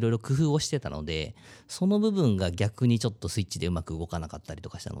いろいろ工夫をしてたので、その部分が逆にちょっとスイッチでうまく動かなかったりと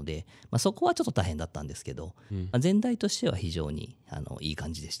かしたので、そこはちょっと大変だったんですけど、全体としては非常にいい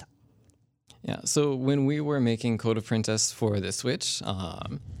感じでした。Yeah, so when we were making Code of Princess for the Switch,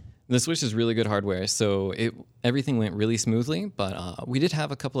 the Switch is really good hardware, so everything went really smoothly, but we did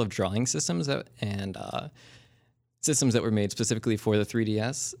have a couple of drawing systems and systems that were made specifically for the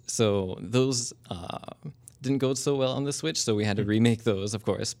 3DS, so those didn't go so well on the Switch, so we had to remake those, of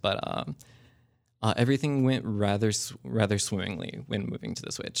course, but everything went rather swimmingly when moving to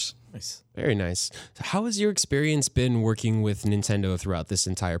the Switch. Nice. Very nice. So how has your experience been working with Nintendo throughout this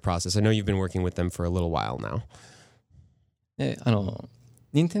entire process? I know you've been working with them for a little while now.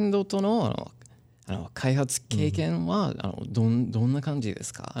 任天堂との開発経験はどんな感じで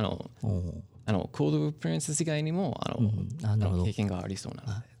すか？コードプリンセス以外にも経験がありそう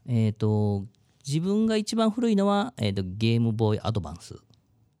なので。自分が一番古いのは、ゲームボーイアドバンス。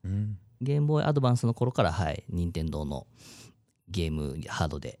ゲームボーイアドバンスの頃から、任天堂のゲームハー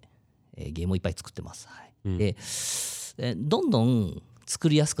ドで、ゲームをいっぱい作ってます。で、どんどん作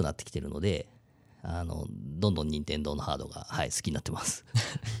りやすくなってきてるので、どんどん任天堂のハードが、好きになってます。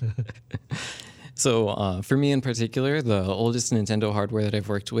So for me in particular, the oldest Nintendo hardware that I've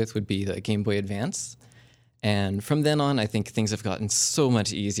worked with would be the Game Boy Advance. And from then on, I think things have gotten so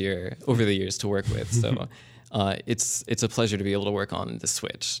much easier over the years to work with. So it's a pleasure to be able to work on the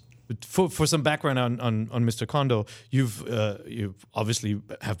Switch. For some background on Mr. Kondo, you obviously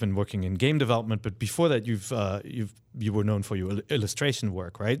have been working in game development, but before that you were known for your illustration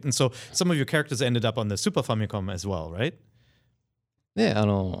work, right? And so some of your characters ended up on the Super Famicom as well, right? で、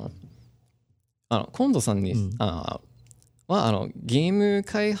コンドさんに、ゲーム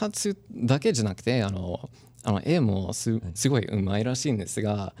開発だけじゃなくて絵もすごいうまいらしいんです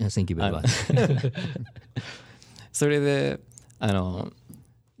が、Thank you very much. それで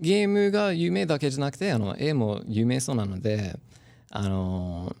ゲームが有名だけじゃなくて絵も有名そうなのでス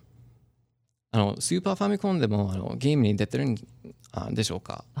ーパーファミコンでもゲームに出てるんでしょう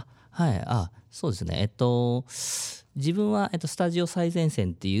か？そうですね。自分は、スタジオ最前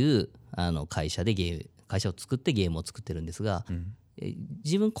線っていう会社を作ってゲームを作ってるんですが、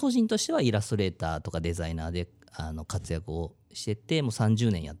自分個人としてはイラストレーターとかデザイナーで活躍をしててもう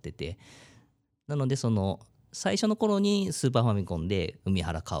30年やってて、なのでその最初の頃にスーパーファミコンで海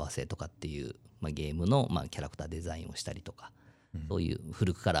原川瀬とかっていう、ゲームの、キャラクターデザインをしたりとか、そういう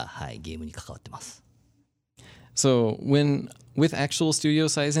古くから、ゲームに関わってます。So with actual Studio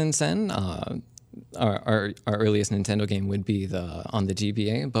Saizen Sen, our earliest Nintendo game would be on the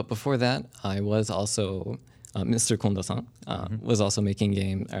GBA, but before that I was also Mr. Kondo-san was also making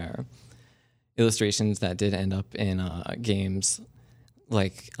illustrations that did end up in games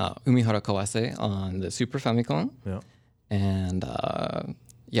like Umihara Kawase on the Super Famicom. Yeah. And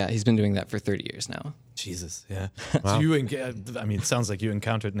he's been doing that for 30 years now. Jesus, yeah. Wow. So it sounds like you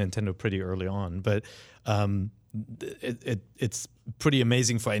encountered Nintendo pretty early on, but it's pretty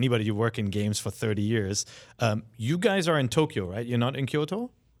amazing for anybody to work in games for 30 years. You guys are in Tokyo, right? You're not in Kyoto?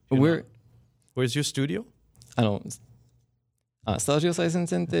 Where's your studio? スタジオ最前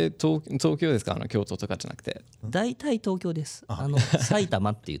線って東京ですか？京都とかじゃなくて。大体東京です。埼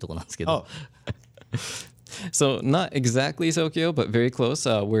玉っていうところなんですけど。So not exactly Tokyo, but very close.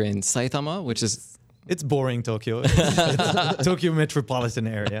 We're in Saitama, which is... It's boring, Tokyo. Tokyo metropolitan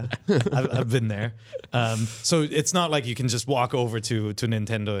area. I've been there. So it's not like you can just walk over to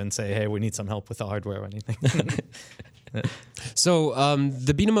Nintendo and say, hey, we need some help with the hardware or anything. So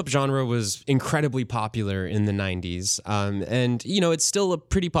the beat 'em up genre was incredibly popular in the 90s. And, it's still a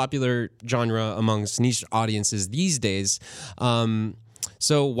pretty popular genre amongst niche audiences these days.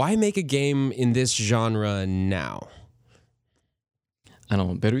 So why make a game in this genre now?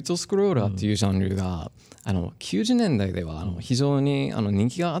 ベルトスクローラーっていうジャンルが90年代では非常に人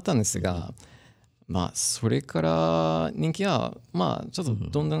気があったんですが、それから人気はちょっと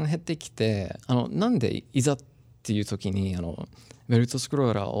どんどん減ってきてなんでいざっていう時にベルトスクロ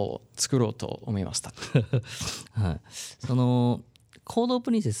ーラーを作ろうと思いました。はい、そのコード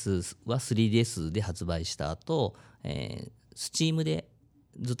プリンセスは 3DS で発売した後、Steam で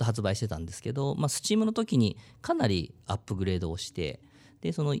ずっと発売してたんですけど、Steam の時にかなりアップグレードをして、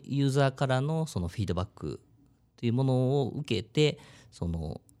でそのユーザーからのそのフィードバックというものを受けて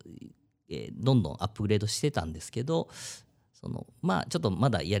どんどんアップグレードしてたんですけど、ちょっとま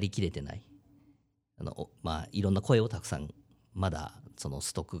だやりきれてない、いろんな声をたくさんまだその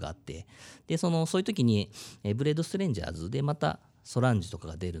ストックがあって、でそういう時にブレードストレンジャーズでまたソランジとか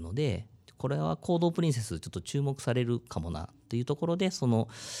が出るので、これはコードプリンセスちょっと注目されるかもなというところで、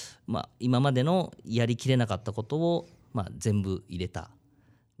今までのやりきれなかったことを全部入れた、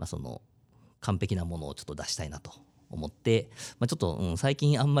その完璧なものをちょっと出したいなと思って、ちょっと、最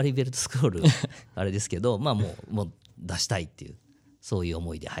近あんまりベルトスクロールあれですけど、もう出したいっていうそういう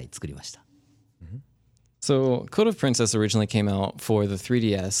思いで、作りました。So Code of Princess originally came out for the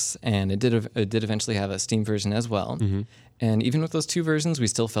 3DS, and it did eventually have a Steam version as well. And even with those two versions, we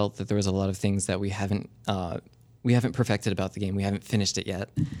still felt that there was a lot of things that we haven't perfected about the game. We haven't finished it yet.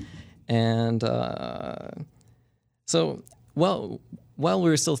 And so while we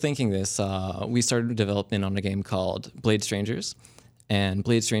were still thinking this, we started development on a game called Blade Strangers. And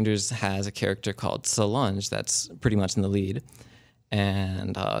Blade Strangers has a character called Solange that's pretty much in the lead.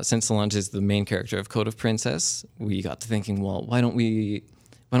 And since Solange is the main character of Code of Princess, we got to thinking, well, why don't we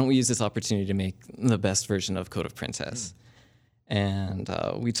use this opportunity to make the best version of Code of Princess? And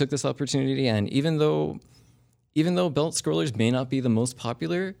we took this opportunity, and even though belt scrollers may not be the most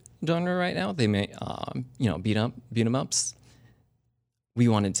popular genre right now, they may beat 'em ups. We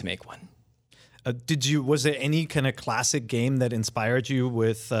wanted to make one. Was there any kind of classic game that inspired you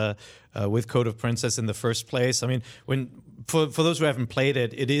with Code of Princess in the first place? I mean, for those who haven't played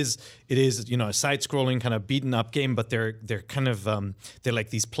it, it is a side-scrolling kind of beaten-up game, but they're kind of they're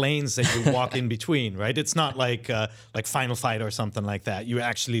like these planes that you walk in between, right? It's not like Final Fight or something like that. You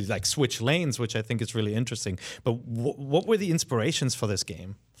actually switch lanes, which I think is really interesting. But what were the inspirations for this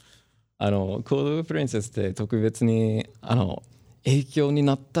game? コード・オブ・プリンセスって特別に影響に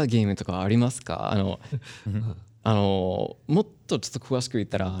なったゲームとかありますか？もっとちょっと詳しく言っ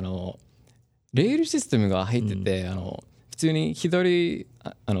たらレールシステムが入ってて、普通に左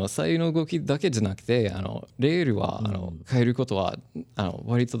左右の動きだけじゃなくてレールは変えることは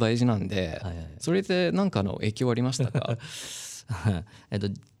割と大事なんで、それで何か影響ありましたか？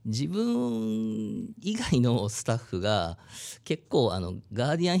自分以外のスタッフが結構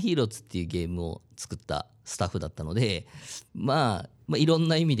ガーディアンヒーローズっていうゲームを作ったスタッフだったので、いろん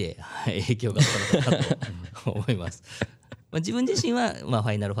な意味で影響があったのかなと思います。自分自身はフ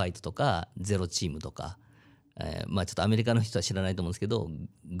ァイナルファイトとかゼロチームとか、ちょっとアメリカの人は知らないと思うんですけど、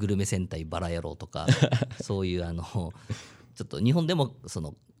グルメ戦隊バラ野郎とかそういうちょっと日本でも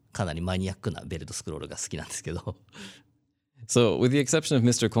かなりマニアックなベルトスクロールが好きなんですけど。So, with the exception of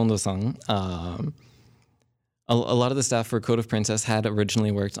Mr. Kondo-san, a lot of the staff for Code of Princess had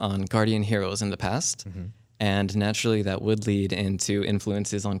originally worked on Guardian Heroes in the past, and naturally that would lead into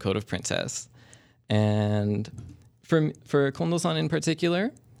influences on Code of Princess. And for Kondo-san in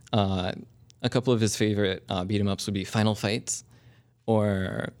particular, a couple of his favorite beat-em-ups would be Final Fight,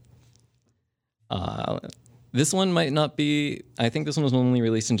 or this one might not be, I think this one was only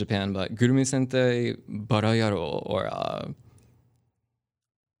released in Japan, but Gurume Sentai Barayaro, or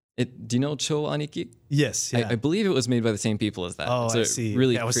do you know Cho Aniki? Yes, yeah. I believe it was made by the same people as that. Oh, I see.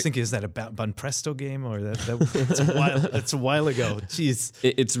 Really, I was thinking, is that a Banpresto game, or it's a while ago? Jeez,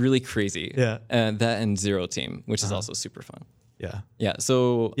 it's really crazy. Yeah, and that and Zero Team, which is also super fun. Yeah.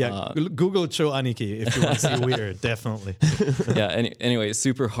 So Google Cho Aniki if you want to see weird. Definitely. Anyway,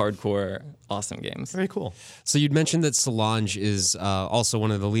 super hardcore, awesome games. Very cool. So you'd mentioned that Solange is also one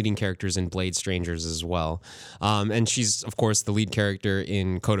of the leading characters in Blade Strangers as well. And she's, of course, the lead character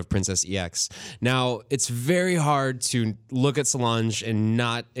in Code of Princess EX. Now, it's very hard to look at Solange and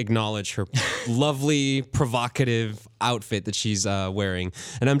not acknowledge her lovely, provocative outfit that she's wearing.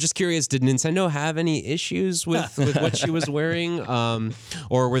 And I'm just curious, did Nintendo have any issues with what she was wearing?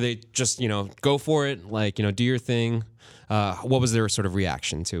 Or were they just, go for it, do your thing? What was their sort of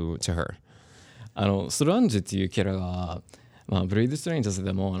reaction to her? ソランジっていうキャラが、ブレイドストレンジャーズ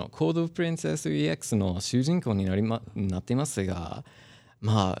でもコード・オブ・プリンセス EX の主人公になっていますが、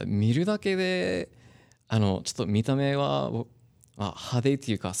見るだけでちょっと見た目は、派手っ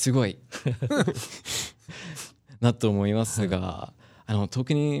ていうかすごいなと思いますが、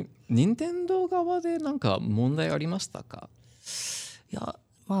特に任天堂側でなんか問題ありましたか？いや、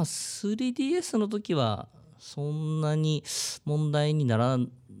3DS の時はそんなに問題になら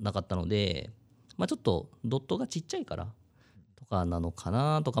なかったので、まあ、ちょっとドットがちっちゃいからとかなのか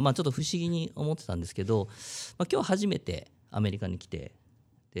なとか、まあ、ちょっと不思議に思ってたんですけど、まあ、今日初めてアメリカに来て、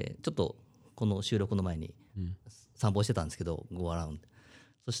でちょっとこの収録の前に散歩してたんですけど、Go Around。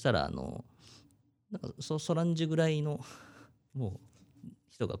そしたらなんかソランジュぐらいのもう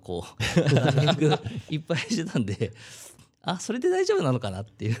人がこうランニングいっぱいしてたんで、あ、それで大丈夫なのかなっ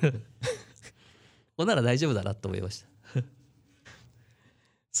ていうこんなら大丈夫だなと思いました。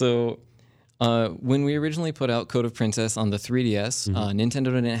So, when we originally put out Code of Princess on the 3DS,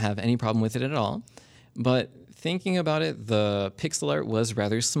 Nintendo didn't have any problem with it at all. But thinking about it, the pixel art was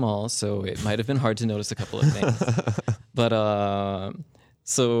rather small, so it might have been hard to notice a couple of things. But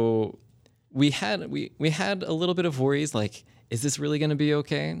so we had a little bit of worries, like, is this really going to be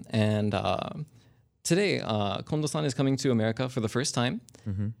okay? And today, Kondo-san is coming to America for the first time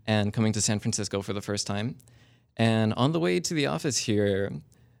and coming to San Francisco for the first time. And on the way to the office here,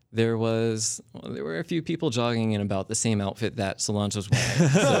 there were a few people jogging in about the same outfit that Solange was wearing.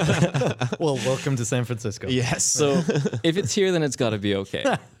 So, Well, welcome to San Francisco. Yes. so if it's here, then it's got to be okay.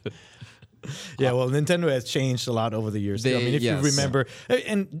 Yeah, well, Nintendo has changed a lot over the years. I mean, if you remember,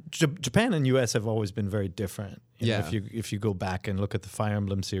 and Japan and US have always been very different. You know, if you go back and look at the Fire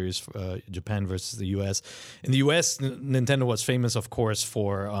Emblem series, Japan versus the US. In the US, Nintendo was famous, of course,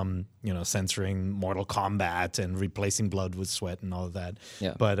 for censoring Mortal Kombat and replacing blood with sweat and all of that.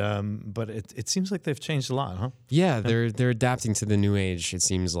 Yeah. But it seems like they've changed a lot, huh? Yeah, they're adapting to the new age, it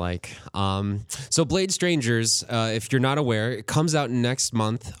seems like. So Blade Strangers, if you're not aware, it comes out next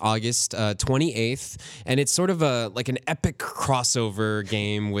month, August 28th, and it's sort of like an epic crossover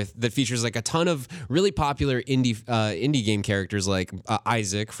game that features like a ton of really popular indie game characters like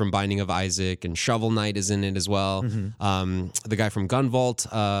Isaac from Binding of Isaac, and Shovel Knight is in it as well. The guy from Gunvolt,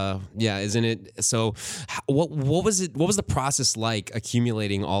 is in it. So what was it? What was the process like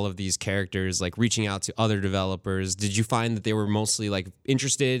accumulating all of these characters, like reaching out to other developers? Did you find that they were mostly like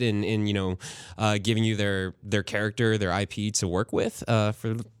interested in giving you their character, their IP to work with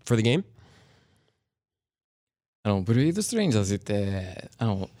for the game? ブレイドストレンジャーズって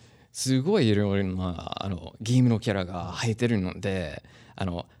すごいいろいろなゲームのキャラが入ってるので、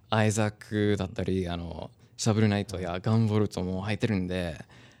アイザックだったりシャブルナイトやガンボルトも入ってるんで、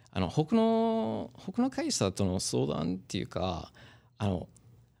他の会社との相談っていうか、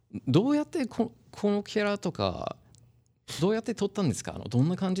どうやってこのキャラとかどうやって撮ったんですか？どん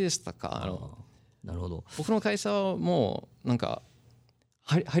な感じでしたか？なるほど。僕の会社はもうなんか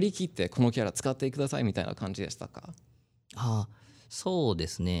張り切ってこのキャラ使ってくださいみたいな感じでしたか？そうで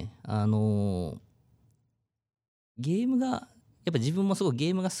すね。ゲームがやっぱ自分もすごいゲ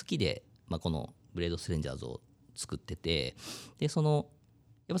ームが好きで、このブレードストレンジャーズを作ってて、でやっぱ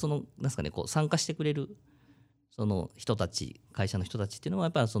なんですかね、こう参加してくれるその人たち、会社の人たちっていうのはや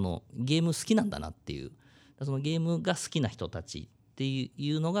っぱりそのゲーム好きなんだなっていう、そのゲームが好きな人たちってい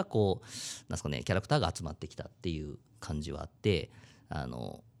うのがこうなんですかね、キャラクターが集まってきたっていう感じはあって、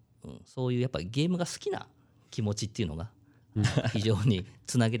そういうやっぱりゲームが好きな気持ちっていうのが非常に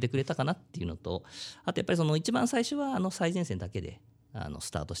つなげてくれたかなっていうのと、あとやっぱりその一番最初は最前線だけで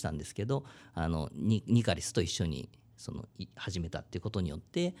スタートしたんですけど、ニカリスと一緒に始めたっていうことによっ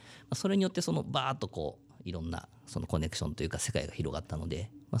て、それによってそのバーッとこういろんなそのコネクションというか世界が広がったの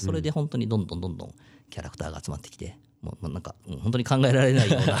で、それで本当にどんどんキャラクターが集まってきて、もうなんか本当に考えられない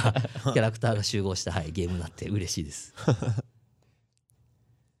ようなキャラクターが集合した、ゲームになって嬉しいです。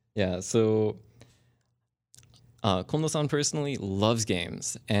Yeah, so Kondo-san personally loves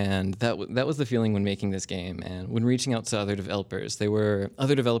games, and that was the feeling when making this game. And when reaching out to other developers, they were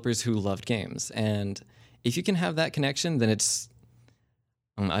other developers who loved games. And if you can have that connection, then it's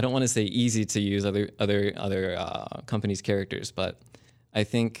I don't want to say easy to use other companies' characters, but I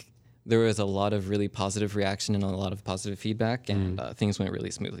think there was a lot of really positive reaction and a lot of positive feedback, and things went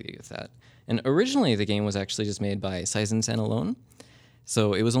really smoothly with that. And originally, the game was actually just made by Saizen-sen alone.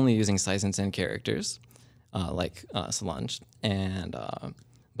 So it was only using Saizen-sen characters, like Solange. And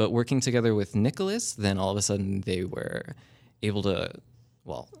but working together with Nicholas, then all of a sudden they were able to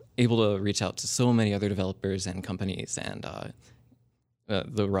reach out to so many other developers and companies, and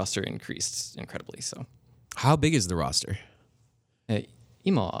the roster increased incredibly. So, how big is the roster?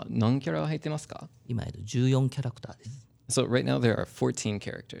 今何キャラ入ってますか？今14キャラクターです。So right now there are 14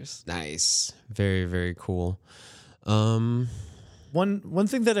 characters. Nice, very very cool. One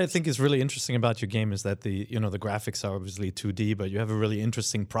thing that I think is really interesting about your game is that the graphics are obviously 2D, but you have a really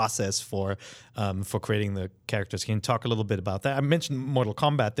interesting process for creating the characters. Can you talk a little bit about that? I mentioned Mortal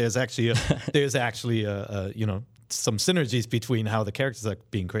Kombat. There's actually some synergies between how the characters are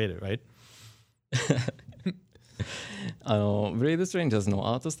being created, right? ブレイドストレンジャーズ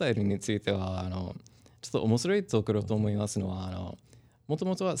のアートスタイルについてはちょっと面白いところと思いますのはもと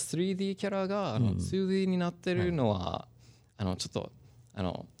もとは 3D キャラが2D になってるのは、ちょっと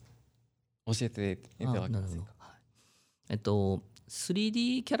教えていただけませんか。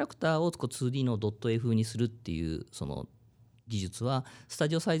3D キャラクターを2D のドット絵風にするっていうその技術はスタ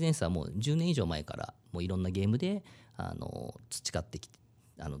ジオサイゼンスはもう10年以上前からもういろんなゲームで培ってきて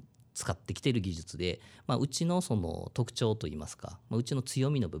使ってきている技術で、うちのその特徴といいますか、うちの強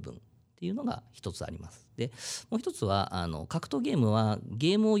みの部分っていうのが一つあります。でもう一つは格闘ゲームは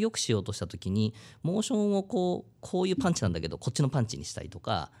ゲームを良くしようとした時にモーションをこういうパンチなんだけどこっちのパンチにしたりと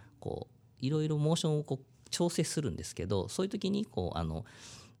かいろいろモーションを調整するんですけど、そういう時に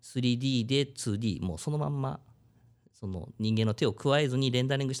3D で 2D もうそのまんまその人間の手を加えずにレン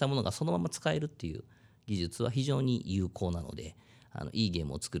ダリングしたものがそのまま使えるっていう技術は非常に有効なのでいいゲー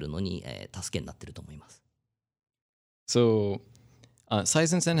ムを作るのに助けになっていると思います。So,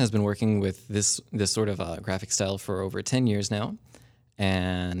 Saizen-sen has been working with this sort of graphic style for over 10 years now,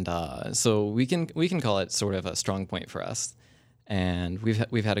 and so we can call it sort of a strong point for us, and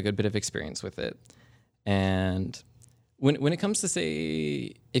we've had a good bit of experience with it. And when it comes to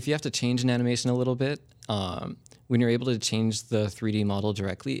say if you have to change an animation a little bit, when you're able to change the 3D model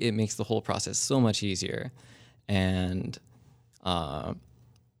directly, it makes the whole process so much easier, and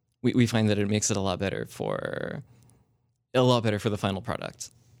we find that it makes it a lot better for the final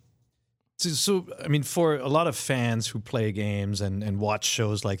product. So, I mean, for a lot of fans who play games and watch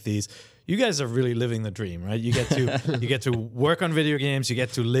shows like these, you guys are really living the dream, right? You get to work on video games. You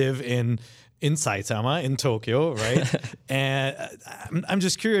get to live in Saitama, in Tokyo, right? And I'm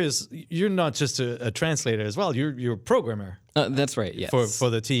just curious. You're not just a translator as well. You're a programmer. That's right. Yes. For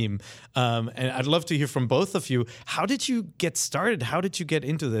the team, and I'd love to hear from both of you. How did you get started? How did you get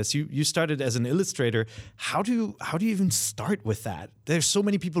into this? You started as an illustrator. How do you even start with that? There's so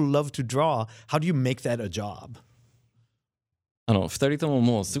many people who love to draw. How do you make that a job? 2人とも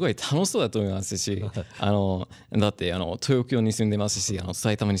もうすごい楽しそうだと思いますしだって東京に住んでますし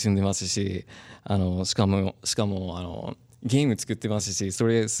埼玉に住んでますししかもゲーム作ってますしそ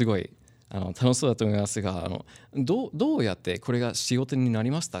れすごい楽しそうだと思いますがどうやってこれが仕事にな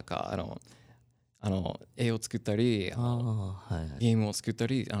りましたか絵を作ったりゲームを作った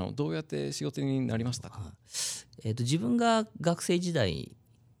りどうやって仕事になりましたか。自分が学生時代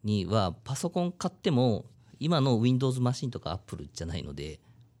にはパソコン買っても今の Windows マシンとか Apple じゃないので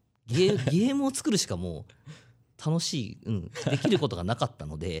ゲームを作るしかもう楽しい、できることがなかった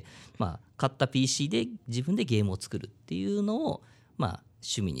ので、買った PC で自分でゲームを作るっていうのを、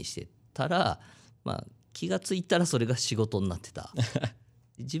趣味にしてたら、気がついたらそれが仕事になってた。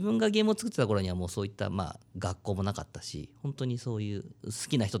自分がゲームを作ってた頃にはもうそういった、学校もなかったし本当にそういう好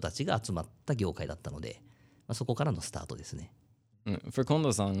きな人たちが集まった業界だったので、そこからのスタートですね。For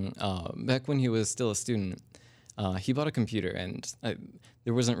Kondo-san, back when he was still a student, he bought a computer, and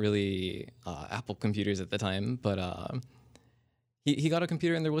there wasn't really Apple computers at the time, but he got a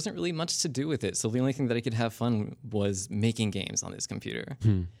computer, and there wasn't really much to do with it. So the only thing that he could have fun was making games on his computer.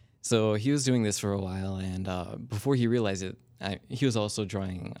 So he was doing this for a while, and before he realized it, he was also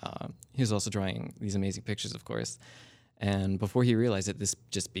drawing. He was also drawing these amazing pictures, of course. And before he realized it, this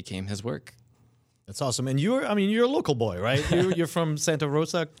just became his work. That's awesome. And you're a local boy, right? You're from Santa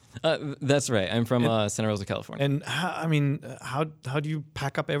Rosa? That's right. I'm from Santa Rosa, California. And how do you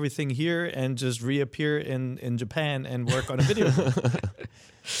pack up everything here and just reappear in Japan and work on a video?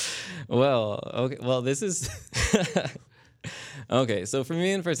 Well, this is... Okay, so for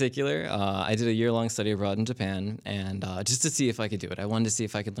me in particular, I did a year-long study abroad in Japan, and just to see if I could do it. I wanted to see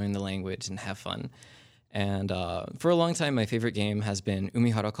if I could learn the language and have fun. And for a long time, my favorite game has been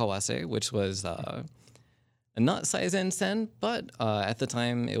Umihara Kawase, which was not Saizen-sen, but at the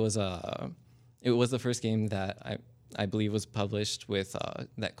time it was the first game that I believe was published with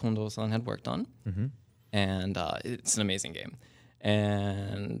that Kondo-san had worked on, and it's an amazing game.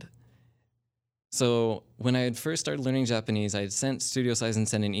 And so when I had first started learning Japanese, I had sent Studio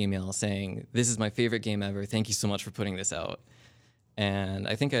Saizen-sen an email saying, "This is my favorite game ever. Thank you so much for putting this out." And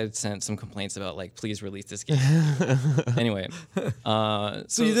I think I had sent some complaints about please release this game. Anyway,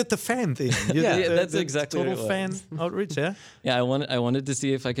 so you did the fan thing. That's exactly total what it fan was. Outreach. Yeah. Yeah, I wanted to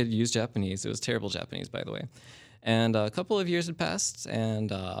see if I could use Japanese. It was terrible Japanese, by the way. And a couple of years had passed,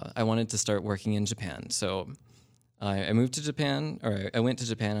 and I wanted to start working in Japan. So I moved to Japan, or I went to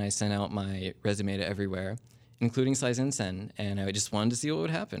Japan, and I sent out my resume to everywhere, including Saizen-sen, and I just wanted to see what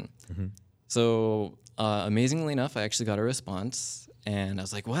would happen. So amazingly enough, I actually got a response, and I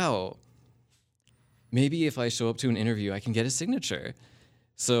was like, wow, maybe if I show up to an interview, I can get a signature.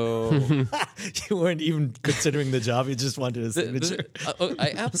 So You weren't even considering the job; you just wanted a signature.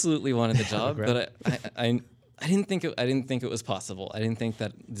 I absolutely wanted the job, but I didn't think it was possible. I didn't think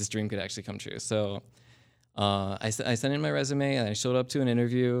that this dream could actually come true. So I sent in my resume and I showed up to an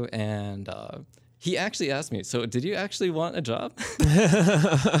interview, and he actually asked me, "So did you actually want a job?"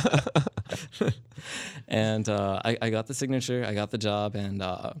 And I got the signature, I got the job,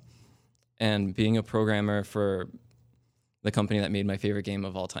 and being a programmer for the company that made my favorite game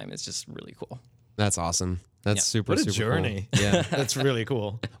of all time is just really cool. That's awesome. That's super, What a super journey! cool. Yeah. That's really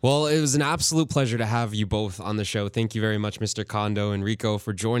cool. Well, it was an absolute pleasure to have you both on the show. Thank you very much, Mr. Kondo and Rico,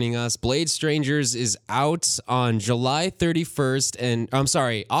 for joining us. Blade Strangers is out on July 31st, and I'm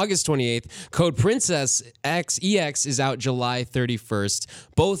sorry, August 28th. Code Princess EX is out July 31st,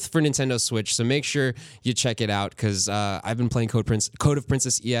 both for Nintendo Switch. So make sure you check it out, because I've been playing Code of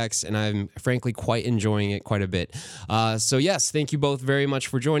Princess EX, and I'm frankly quite enjoying it quite a bit. So yes, thank you both very much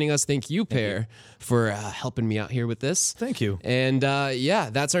for joining us. Thank you, Pear, for helping me out here with this. Thank you. And yeah,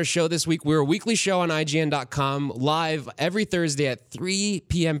 that's our show this week. We're a weekly show on IGN.com, live every Thursday at 3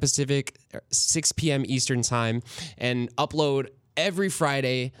 p.m. Pacific, 6 p.m. Eastern Time, and upload every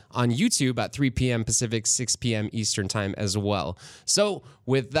Friday on YouTube at 3 p.m. Pacific, 6 p.m. Eastern Time as well. So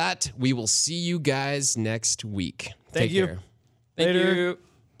with that, we will see you guys next week. Thank Take you. care. Thank you.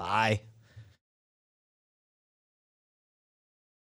 Bye.